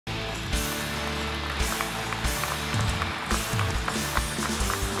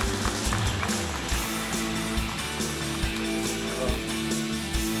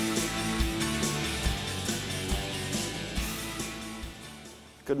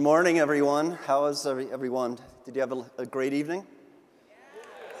Good morning, everyone. How is everyone? Did you have a great evening?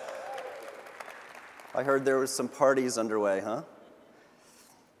 I heard there was some parties underway, huh?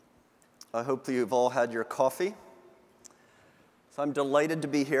 I hope that you've all had your coffee. So I'm delighted to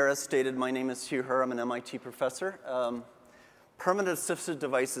be here. As stated, my name is Hugh Herr. I'm an MIT professor. Permanent assistive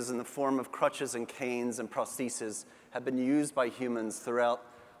devices in the form of crutches and canes and prostheses have been used by humans throughout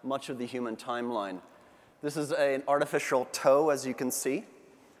much of the human timeline. This is an artificial toe, as you can see.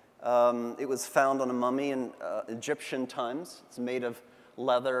 It was found on a mummy in Egyptian times. It's made of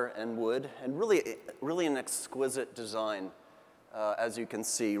leather and wood, and really an exquisite design, as you can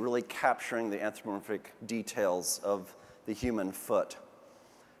see, really capturing the anthropomorphic details of the human foot.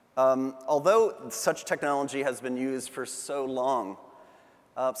 Although such technology has been used for so long,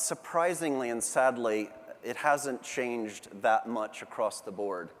 surprisingly and sadly, it hasn't changed that much across the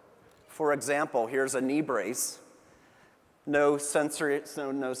board. For example, here's a knee brace. No sensors,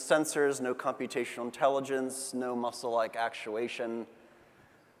 no computational intelligence, no muscle-like actuation.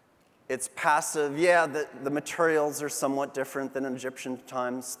 It's passive. Yeah, the materials are somewhat different than in Egyptian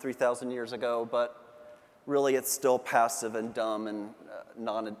times 3,000 years ago, but really it's still passive and dumb and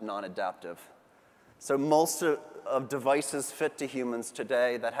non-adaptive. So most of devices fit to humans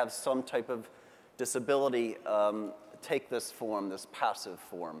today that have some type of disability take this form, this passive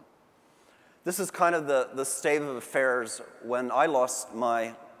form. This is kind of the state of affairs when I lost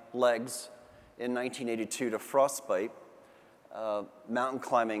my legs in 1982 to frostbite, mountain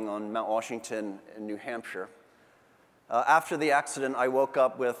climbing on Mount Washington in New Hampshire. After the accident, I woke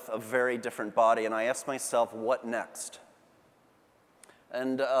up with a very different body, and I asked myself, what next?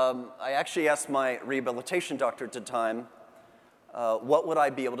 And I actually asked my rehabilitation doctor at the time, what would I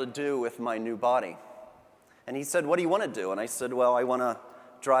be able to do with my new body? And he said, what do you want to do? And I said, well, I want to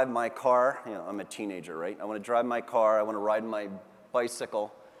drive my car. You know, I'm a teenager, right? I want to drive my car. I want to ride my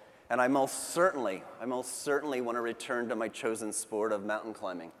bicycle. And I most certainly want to return to my chosen sport of mountain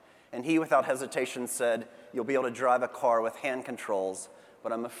climbing. And he, without hesitation, said, you'll be able to drive a car with hand controls,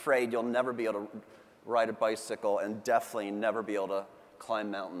 but I'm afraid you'll never be able to ride a bicycle and definitely never be able to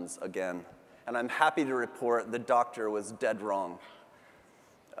climb mountains again. And I'm happy to report the doctor was dead wrong.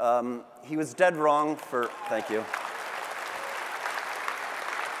 He was dead wrong for, thank you.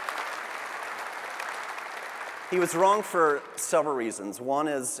 He was wrong for several reasons. One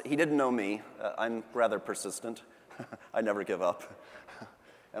is he didn't know me. I'm rather persistent. I never give up.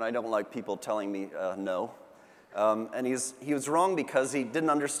 And I don't like people telling me no. And he was wrong because he didn't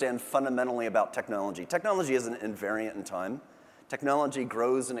understand fundamentally about technology. Technology isn't invariant in time. Technology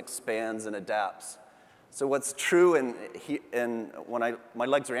grows and expands and adapts. So what's true when my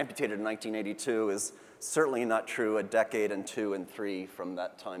legs were amputated in 1982 is certainly not true a decade and 2 and 3 from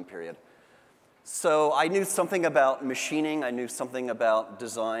that time period. So I knew something about machining. I knew something about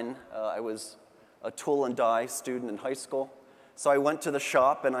design. I was a tool and die student in high school. So I went to the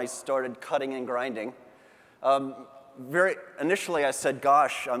shop and I started cutting and grinding. Initially I said,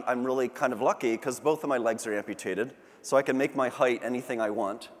 gosh, I'm really kind of lucky because both of my legs are amputated, so I can make my height anything I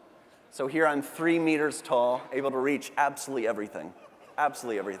want. So here I'm 3 meters tall, able to reach absolutely everything,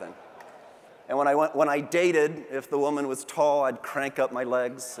 absolutely everything. And when I dated, if the woman was tall, I'd crank up my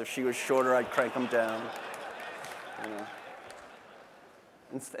legs. If she was shorter, I'd crank them down. You know.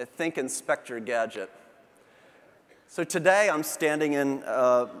 And think Inspector Gadget. So today I'm standing in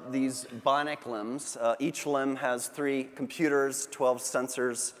these bionic limbs. Each limb has 3 computers, 12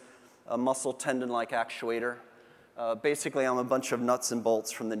 sensors, a muscle tendon-like actuator. Basically, I'm a bunch of nuts and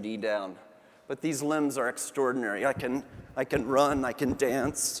bolts from the knee down. But these limbs are extraordinary. I can run, I can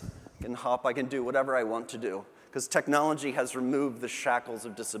dance, I can hop, I can do whatever I want to do, because technology has removed the shackles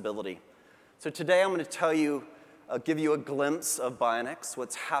of disability. So today I'm going to tell you, give you a glimpse of Bionics,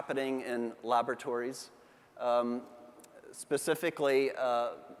 what's happening in laboratories, specifically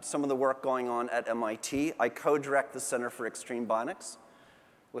some of the work going on at MIT. I co-direct the Center for Extreme Bionics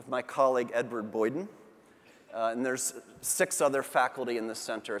with my colleague Edward Boyden, and there's 6 other faculty in the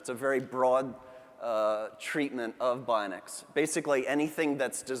center. It's a very broad treatment of Bionics. Basically, anything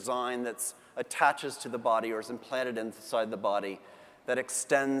that's designed that attaches to the body or is implanted inside the body that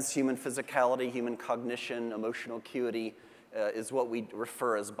extends human physicality, human cognition, emotional acuity is what we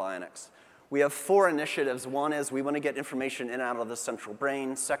refer as Bionics. We have 4 initiatives. One is we want to get information in and out of the central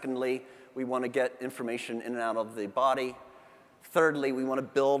brain. Secondly, we want to get information in and out of the body. Thirdly, we want to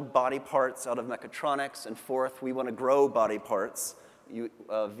build body parts out of mechatronics. And fourth, we want to grow body parts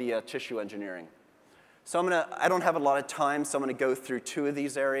via tissue engineering. So I don't have a lot of time, so I'm going to go through 2 of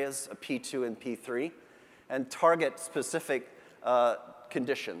these areas, a P2 and P3, and target specific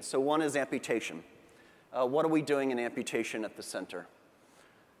conditions. So one is amputation. What are we doing in amputation at the center?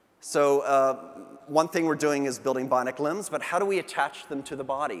 So one thing we're doing is building bionic limbs, but how do we attach them to the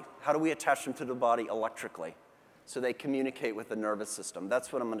body? How do we attach them to the body electrically so they communicate with the nervous system?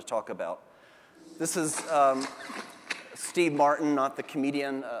 That's what I'm going to talk about. This is Steve Martin, not the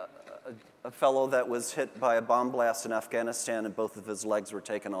comedian, a fellow that was hit by a bomb blast in Afghanistan and both of his legs were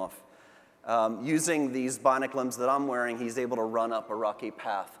taken off. Using these bionic limbs that I'm wearing, he's able to run up a rocky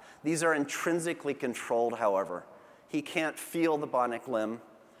path. These are intrinsically controlled, however. He can't feel the bionic limb,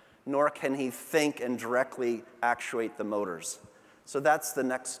 nor can he think and directly actuate the motors. So that's the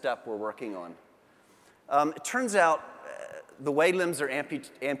next step we're working on. It turns out the way limbs are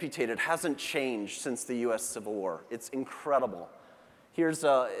amputated hasn't changed since the US Civil War. It's incredible. Here's,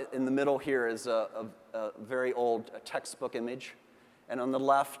 in the middle here is a very old textbook image, and on the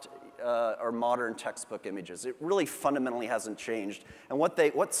left are modern textbook images. It really fundamentally hasn't changed. And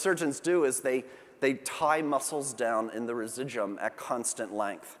what surgeons do is they tie muscles down in the residuum at constant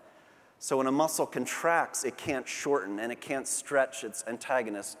length. So when a muscle contracts, it can't shorten, and it can't stretch its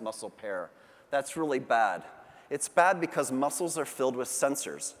antagonist muscle pair. That's really bad. It's bad because muscles are filled with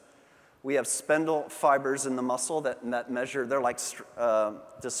sensors. We have spindle fibers in the muscle that measure, they're like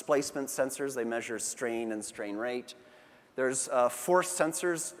displacement sensors. They measure strain and strain rate. There's force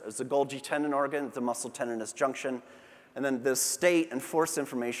sensors. There's the Golgi tendon organ at the muscle tendinous junction. And then the state and force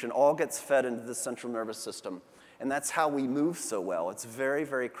information all gets fed into the central nervous system. And that's how we move so well. It's very,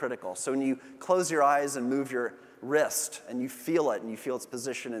 very critical. So when you close your eyes and move your wrist, and you feel it, and you feel its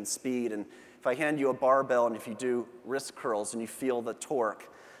position and speed, and if I hand you a barbell, and if you do wrist curls, and you feel the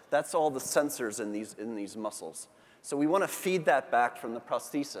torque, that's all the sensors in these muscles. So we want to feed that back from the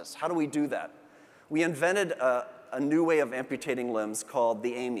prosthesis. How do we do that? We invented a new way of amputating limbs called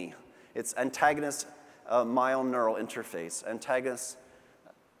the AMI. It's antagonist myoneural interface.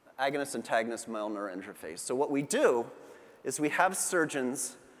 Agonist-antagonist myoneural interface. So what we do is we have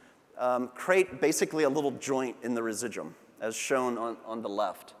surgeons create basically a little joint in the residuum, as shown on the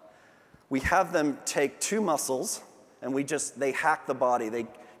left. We have them take two muscles, and they hack the body. They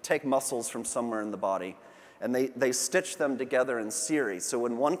take muscles from somewhere in the body, and they stitch them together in series. So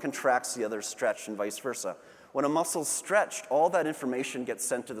when one contracts, the other is stretched, and vice versa. When a muscle's stretched, all that information gets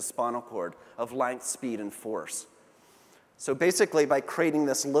sent to the spinal cord of length, speed, and force. So basically, by creating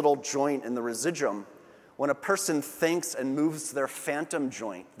this little joint in the residuum, when a person thinks and moves their phantom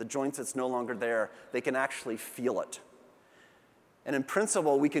joint, the joint that's no longer there, they can actually feel it. And in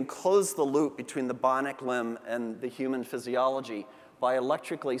principle, we can close the loop between the bionic limb and the human physiology by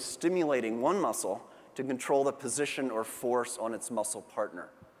electrically stimulating one muscle to control the position or force on its muscle partner.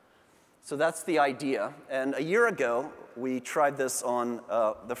 So that's the idea. And a year ago, we tried this on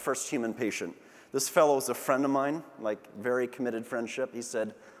the first human patient. This fellow is a friend of mine, like very committed friendship. He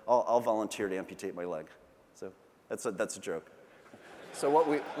said, I'll volunteer to amputate my leg. So that's a joke. So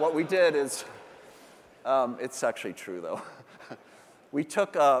what we did is, it's actually true though. We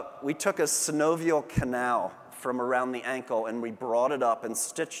took a synovial canal from around the ankle and we brought it up and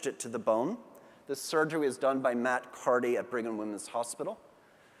stitched it to the bone. This surgery was done by Matt Carty at Brigham and Women's Hospital.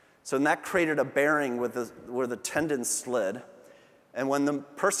 So that created a bearing where the tendon slid. And when the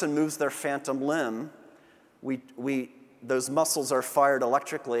person moves their phantom limb, those muscles are fired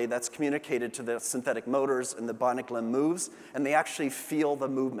electrically. That's communicated to the synthetic motors, and the bionic limb moves, and they actually feel the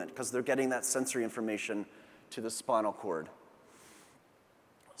movement because they're getting that sensory information to the spinal cord.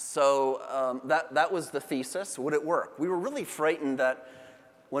 So that was the thesis. Would it work? We were really frightened that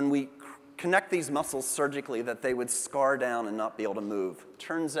when we connect these muscles surgically that they would scar down and not be able to move.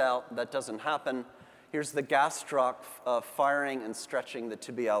 Turns out that doesn't happen. Here's the gastroc firing and stretching the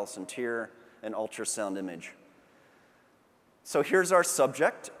tibialis anterior, an ultrasound image. So here's our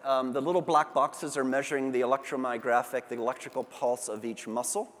subject. The little black boxes are measuring the electromyographic, the electrical pulse of each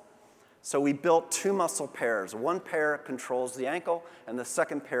muscle. So we built two muscle pairs. One pair controls the ankle, and the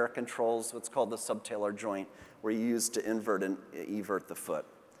second pair controls what's called the subtalar joint, where you use to invert and evert the foot.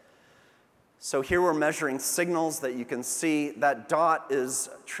 So here we're measuring signals that you can see. That dot is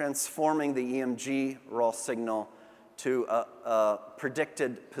transforming the EMG raw signal to a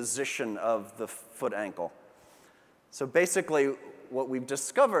predicted position of the foot ankle. So basically, what we've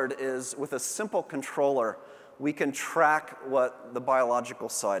discovered is with a simple controller, we can track what the biological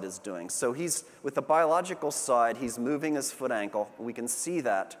side is doing. So with the biological side, he's moving his foot ankle. We can see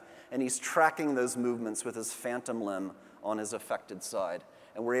that. And he's tracking those movements with his phantom limb on his affected side.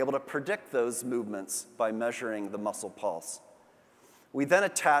 And we're able to predict those movements by measuring the muscle pulse. We then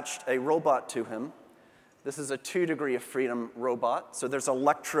attached a robot to him. This is a 2 degree of freedom robot. So there's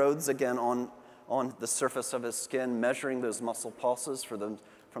electrodes, again, on the surface of his skin, measuring those muscle pulses from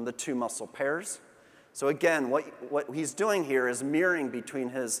the two muscle pairs. So again, what he's doing here is mirroring between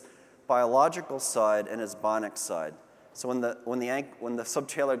his biological side and his bionic side. So when the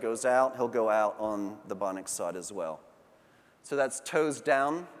subtalar goes out, he'll go out on the bionic side as well. So that's toes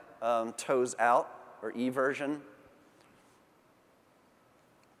down, toes out, or eversion.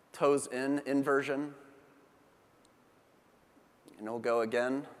 Toes in, inversion. And he'll go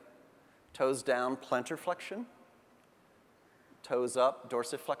again. Toes down, plantar flexion. Toes up,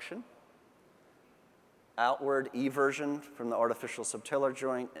 dorsiflexion. Outward eversion from the artificial subtalar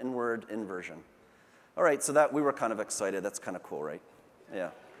joint, inward inversion. All right, so that we were kind of excited. That's kind of cool, right? Yeah,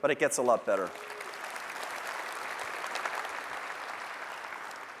 but it gets a lot better.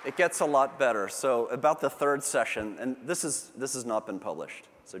 It gets a lot better. So about the third session, and this has not been published,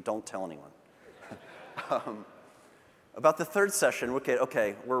 so don't tell anyone. About the third session,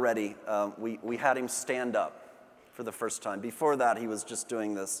 okay, we're ready. We had him stand up for the first time. Before that, he was just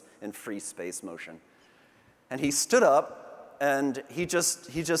doing this in free space motion. And he stood up, and he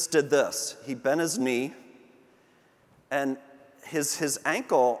just did this. He bent his knee, and his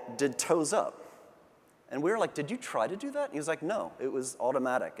ankle did toes up. And we were like, did you try to do that? And he was like, no, it was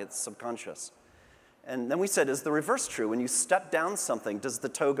automatic. It's subconscious. And then we said, is the reverse true? When you step down something, does the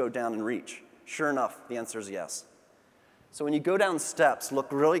toe go down and reach? Sure enough, the answer is yes. So when you go down steps,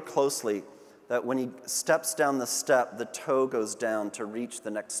 look really closely that when he steps down the step, the toe goes down to reach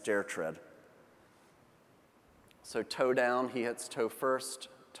the next stair tread. So toe down, he hits toe first,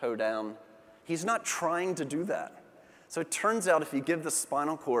 toe down. He's not trying to do that. So it turns out if you give the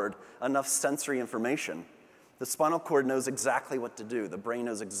spinal cord enough sensory information, the spinal cord knows exactly what to do. The brain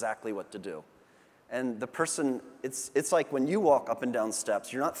knows exactly what to do. And the person, it's like when you walk up and down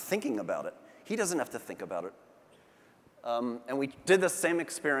steps, you're not thinking about it. He doesn't have to think about it. And we did the same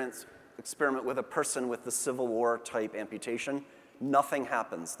experiment with a person with the Civil War type amputation. Nothing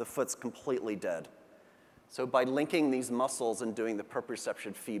happens. The foot's completely dead. So by linking these muscles and doing the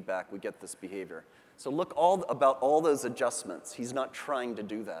proprioception feedback, we get this behavior. So look about all those adjustments. He's not trying to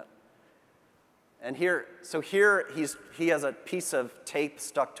do that. And here he has a piece of tape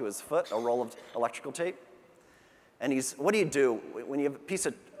stuck to his foot, a roll of electrical tape. And what do you do when you have a piece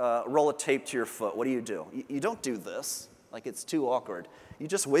of roll of tape to your foot? What do? You don't do this, like it's too awkward. You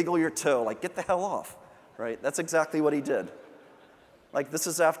just wiggle your toe, like get the hell off, right? That's exactly what he did. Like this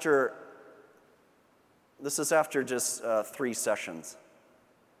is after just 3 sessions.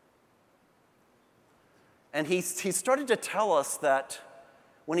 And he started to tell us that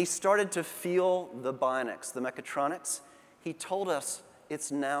when he started to feel the bionics, the mechatronics, he told us,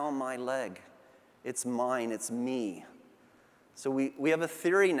 it's now my leg. It's mine, it's me. So we have a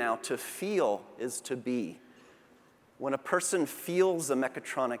theory now, to feel is to be. When a person feels a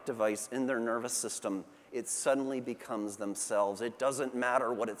mechatronic device in their nervous system, it suddenly becomes themselves. It doesn't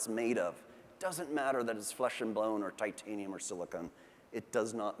matter what it's made of. It doesn't matter that it's flesh and bone or titanium or silicone. It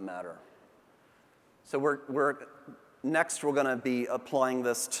does not matter. So next we're going to be applying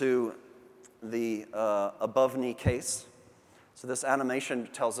this to the above knee case. So this animation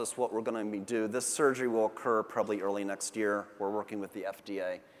tells us what we're going to do. This surgery will occur probably early next year. We're working with the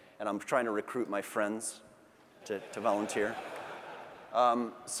FDA, and I'm trying to recruit my friends to volunteer.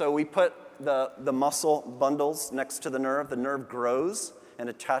 So we put the muscle bundles next to the nerve. The nerve grows and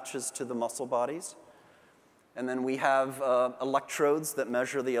attaches to the muscle bodies. And then we have electrodes that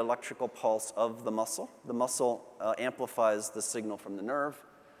measure the electrical pulse of the muscle. The muscle amplifies the signal from the nerve.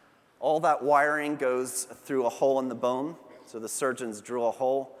 All that wiring goes through a hole in the bone. So the surgeons drill a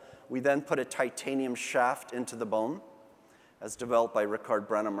hole. We then put a titanium shaft into the bone, as developed by Rickard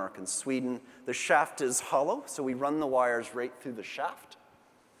Brennemark in Sweden. The shaft is hollow, so we run the wires right through the shaft.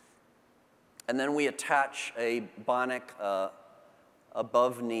 And then we attach a bionic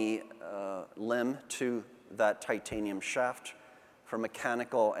above-knee limb to that titanium shaft for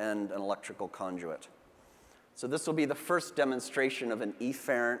mechanical and an electrical conduit. So this will be the first demonstration of an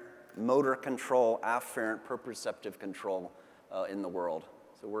efferent motor control, afferent proprioceptive control in the world.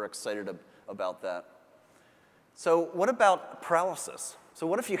 So we're excited about that. So what about paralysis? So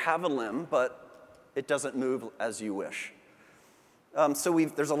what if you have a limb, but it doesn't move as you wish?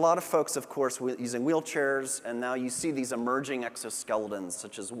 There's a lot of folks, of course, using wheelchairs, and now you see these emerging exoskeletons,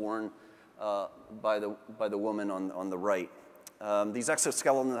 such as worn by the woman on the right. These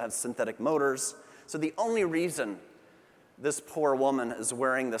exoskeletons have synthetic motors. So the only reason this poor woman is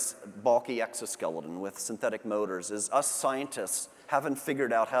wearing this bulky exoskeleton with synthetic motors is us scientists haven't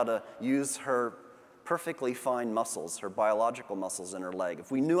figured out how to use her perfectly fine muscles, her biological muscles in her leg.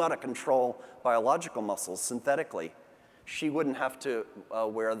 If we knew how to control biological muscles synthetically, she wouldn't have to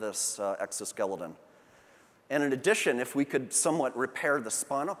wear this exoskeleton. And in addition, if we could somewhat repair the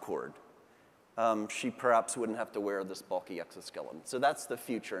spinal cord, she perhaps wouldn't have to wear this bulky exoskeleton. So that's the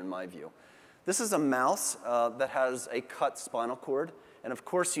future in my view. This is a mouse that has a cut spinal cord, and of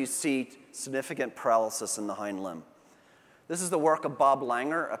course you see significant paralysis in the hind limb. This is the work of Bob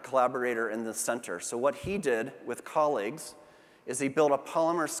Langer, a collaborator in the center. So what he did with colleagues is he built a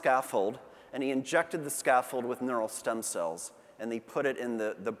polymer scaffold, and he injected the scaffold with neural stem cells, and he put it in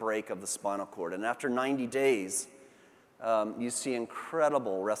the break of the spinal cord. And after 90 days, you see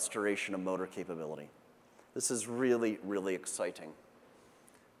incredible restoration of motor capability. This is really, really exciting.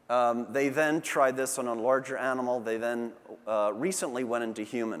 They then tried this on a larger animal. They then recently went into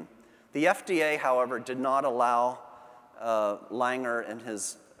human. The FDA, however, did not allow Langer and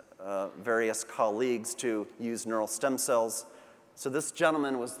his various colleagues to use neural stem cells. So this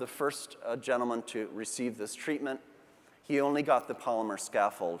gentleman was the first gentleman to receive this treatment. He only got the polymer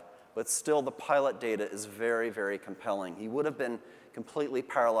scaffold, but still the pilot data is very, very compelling. He would have been completely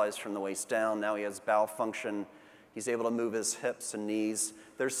paralyzed from the waist down. Now he has bowel function. He's able to move his hips and knees.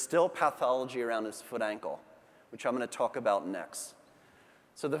 There's still pathology around his foot ankle, which I'm going to talk about next.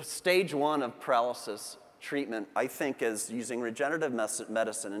 So the stage one of paralysis treatment, I think, is using regenerative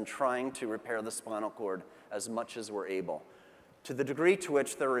medicine and trying to repair the spinal cord as much as we're able. To the degree to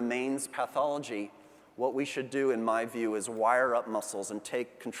which there remains pathology, what we should do, in my view, is wire up muscles and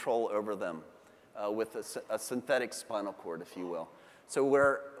take control over them with a synthetic spinal cord, if you will. So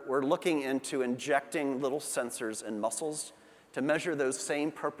we're looking into injecting little sensors in muscles to measure those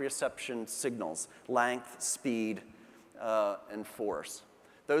same proprioception signals, length, speed, and force.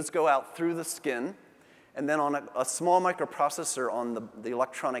 Those go out through the skin, and then on a small microprocessor on the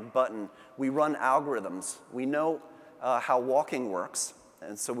electronic button, we run algorithms. We know how walking works,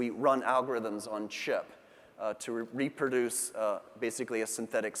 and so we run algorithms on chip to reproduce basically a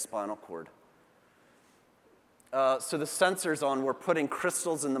synthetic spinal cord. So the sensor's on, we're putting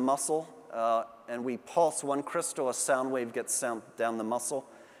crystals in the muscle, and we pulse one crystal, a sound wave gets down the muscle,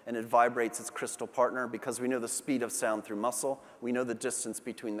 and it vibrates its crystal partner. Because we know the speed of sound through muscle, we know the distance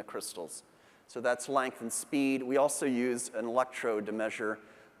between the crystals. So that's length and speed. We also use an electrode to measure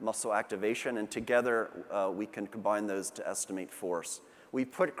muscle activation, and together we can combine those to estimate force. We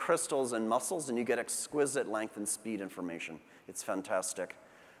put crystals in muscles, and you get exquisite length and speed information. It's fantastic.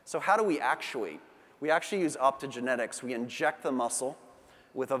 So how do we actuate? We actually use optogenetics. We inject the muscle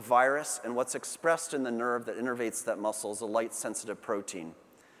with a virus, and what's expressed in the nerve that innervates that muscle is a light-sensitive protein.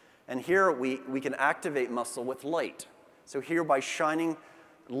 And here we can activate muscle with light. So here, by shining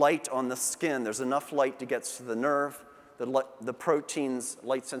light on the skin, there's enough light to get to the nerve. The proteins,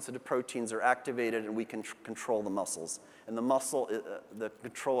 light-sensitive proteins, are activated, and we can control the muscles. And the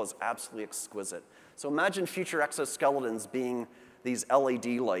control is absolutely exquisite. So imagine future exoskeletons being these LED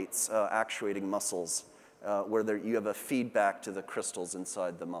lights actuating muscles, where you have a feedback to the crystals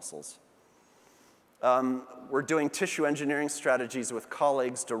inside the muscles. We're doing tissue engineering strategies with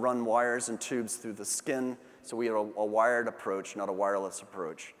colleagues to run wires and tubes through the skin. So we have a wired approach, not a wireless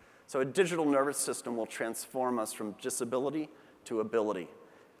approach. So a digital nervous system will transform us from disability to ability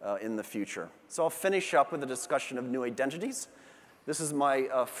in the future. So I'll finish up with a discussion of new identities. This is my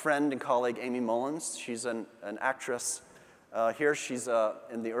friend and colleague, Amy Mullins. She's an actress. Here she's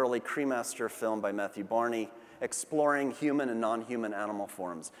in the early Cremaster film by Matthew Barney, exploring human and non-human animal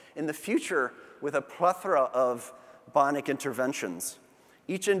forms. In the future, with a plethora of bionic interventions,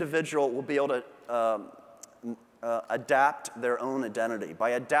 each individual will be able to adapt their own identity.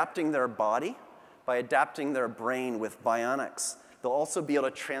 By adapting their body, by adapting their brain with bionics, they'll also be able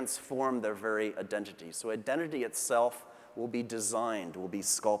to transform their very identity. So identity itself will be designed, will be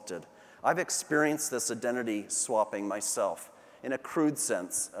sculpted. I've experienced this identity swapping myself in a crude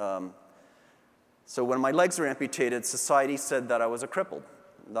sense. So when my legs were amputated, society said that I was a crippled.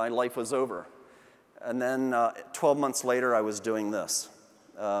 My life was over. And then 12 months later, I was doing this.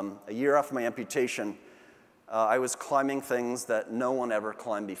 A year after my amputation, I was climbing things that no one ever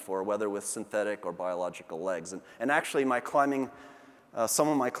climbed before, whether with synthetic or biological legs. And actually, some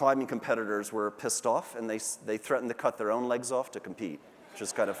of my climbing competitors were pissed off, and they threatened to cut their own legs off to compete, which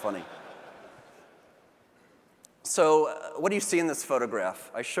is kind of funny. So what do you see in this photograph?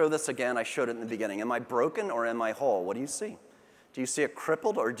 I show this again. I showed it in the beginning. Am I broken or am I whole? What do you see? Do you see a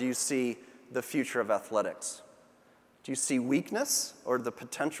crippled, or do you see the future of athletics? Do you see weakness or the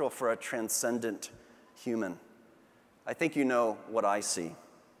potential for a transcendent human? I think you know what I see.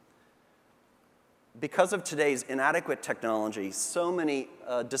 Because of today's inadequate technology, so many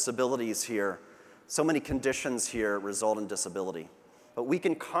disabilities here, so many conditions here result in disability. But we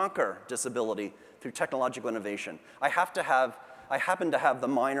can conquer disability through technological innovation. I happen to have the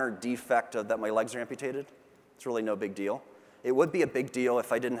minor defect that my legs are amputated. It's really no big deal. It would be a big deal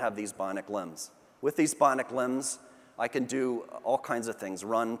if I didn't have these bionic limbs. With these bionic limbs, I can do all kinds of things,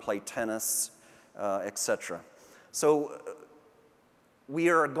 run, play tennis, etc. So we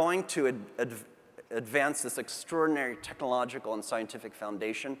are going to advance this extraordinary technological and scientific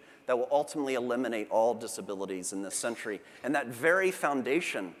foundation that will ultimately eliminate all disabilities in this century. And that very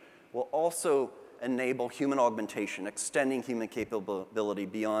foundation will also enable human augmentation, extending human capability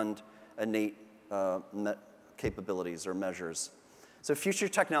beyond innate capabilities or measures. So future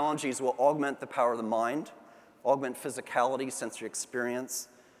technologies will augment the power of the mind, augment physicality, sensory experience,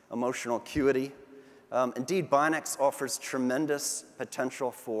 emotional acuity. Indeed, Bionics offers tremendous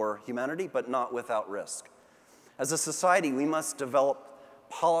potential for humanity, but not without risk. As a society, we must develop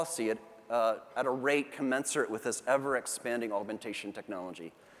policy at a rate commensurate with this ever-expanding augmentation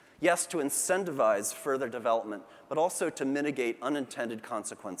technology. Yes, to incentivize further development, but also to mitigate unintended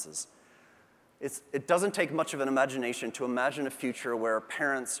consequences. It doesn't take much of an imagination to imagine a future where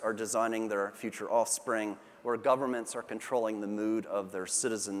parents are designing their future offspring, where governments are controlling the mood of their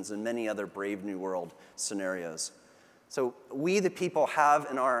citizens, and many other brave new world scenarios. So we, the people, have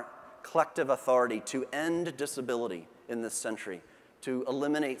in our collective authority to end disability in this century, to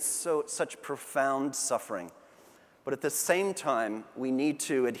eliminate such profound suffering. But at the same time, we need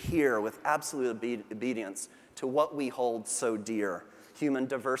to adhere with absolute obedience to what we hold so dear, human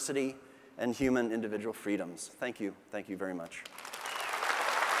diversity and human individual freedoms. Thank you. Thank you very much.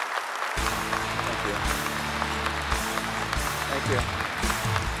 Thank you. Thank you.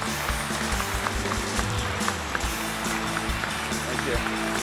 Thank you.